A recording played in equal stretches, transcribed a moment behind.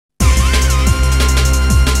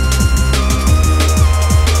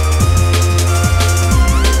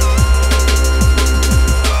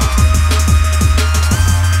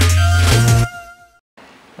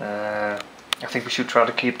should try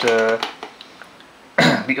to keep the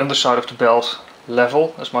the underside of the belt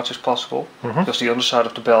level as much as possible, because the underside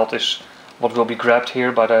of the belt is what will be grabbed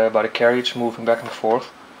here by the carriage moving back and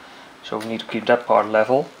forth. So we need to keep that part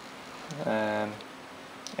level,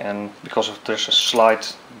 and because there's a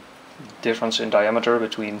slight difference in diameter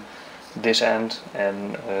between this end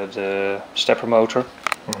and the stepper motor.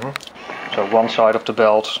 So one side of the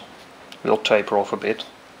belt will taper off a bit,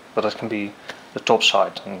 but that can be the top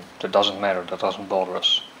side, and that doesn't matter, that doesn't bother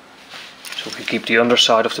us. So if we keep the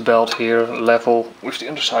underside of the belt here level with the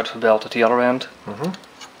underside of the belt at the other end,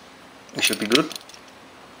 we should be good.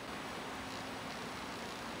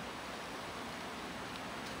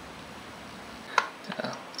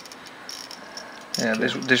 Yeah,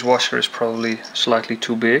 this washer is probably slightly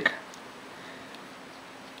too big,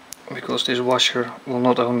 because this washer will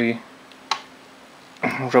not only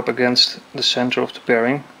rub against the center of the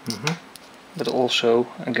bearing, but also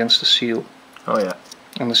against the seal. Oh yeah.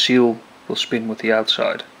 And the seal will spin with the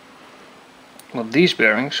outside. Well, these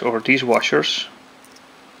bearings, or these washers,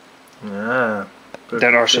 that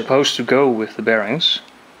are supposed to go with the bearings,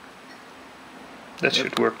 that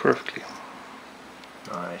should work perfectly.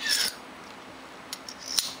 Nice.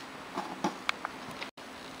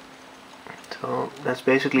 So that's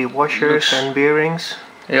basically washers and bearings.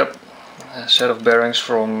 Yep, a set of bearings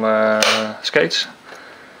from skates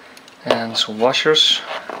and some washers.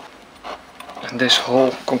 And this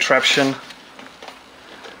whole contraption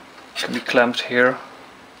can be clamped here.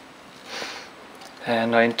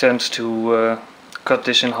 And I intend to cut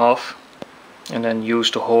this in half and then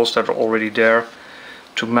use the holes that are already there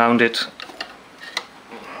to mount it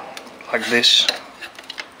like this.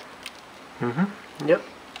 Yep.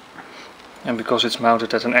 And because it's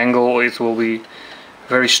mounted at an angle, it will be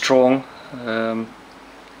very strong.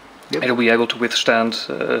 It'll be able to withstand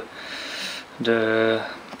the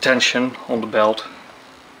tension on the belt.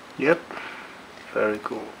 Yep. Very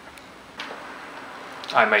cool.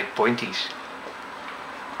 I made pointies.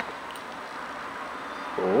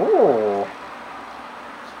 Oh.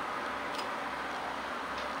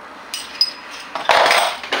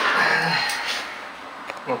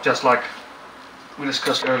 Well, just like we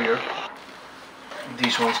discussed earlier,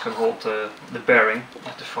 these ones can hold the bearing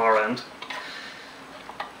at the far end.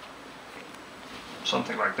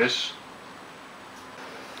 Something like this.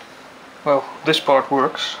 Well, this part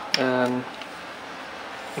works, and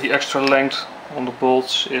the extra length on the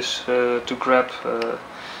bolts is to grab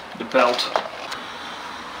the belt.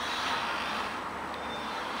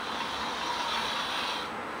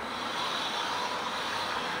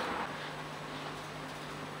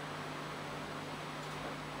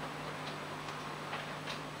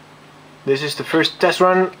 This is the first test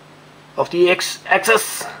run of the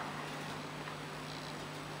X-axis.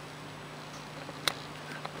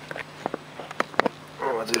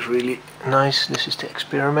 What is really nice, this is the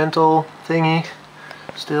experimental thingy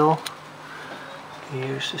still.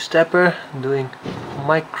 Here's the stepper doing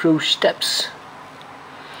micro steps.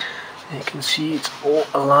 And you can see it's all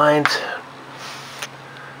aligned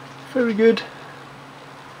very good,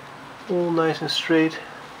 all nice and straight.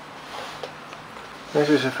 This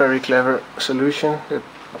is a very clever solution that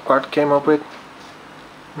Art came up with.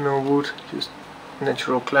 No wood, just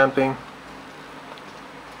natural clamping,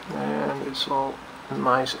 and it's all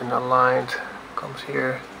nice and aligned. Comes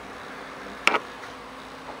here.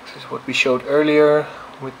 This is what we showed earlier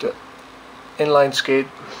with the inline skate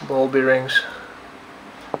ball bearings.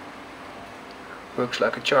 Works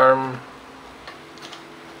like a charm.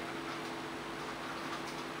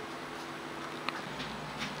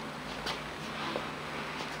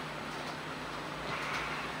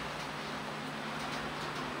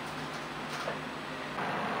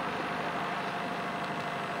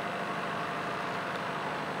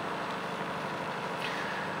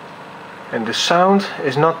 And the sound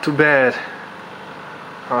is not too bad.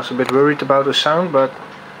 I was a bit worried about the sound, but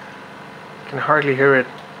I can hardly hear it.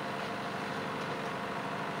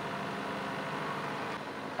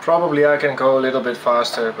 Probably I can go a little bit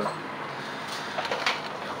faster, but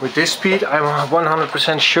with this speed I'm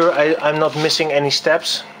 100% sure I'm not missing any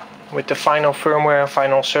steps. With the final firmware,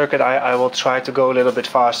 final circuit, I will try to go a little bit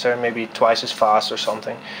faster, maybe twice as fast or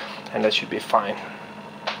something, and that should be fine.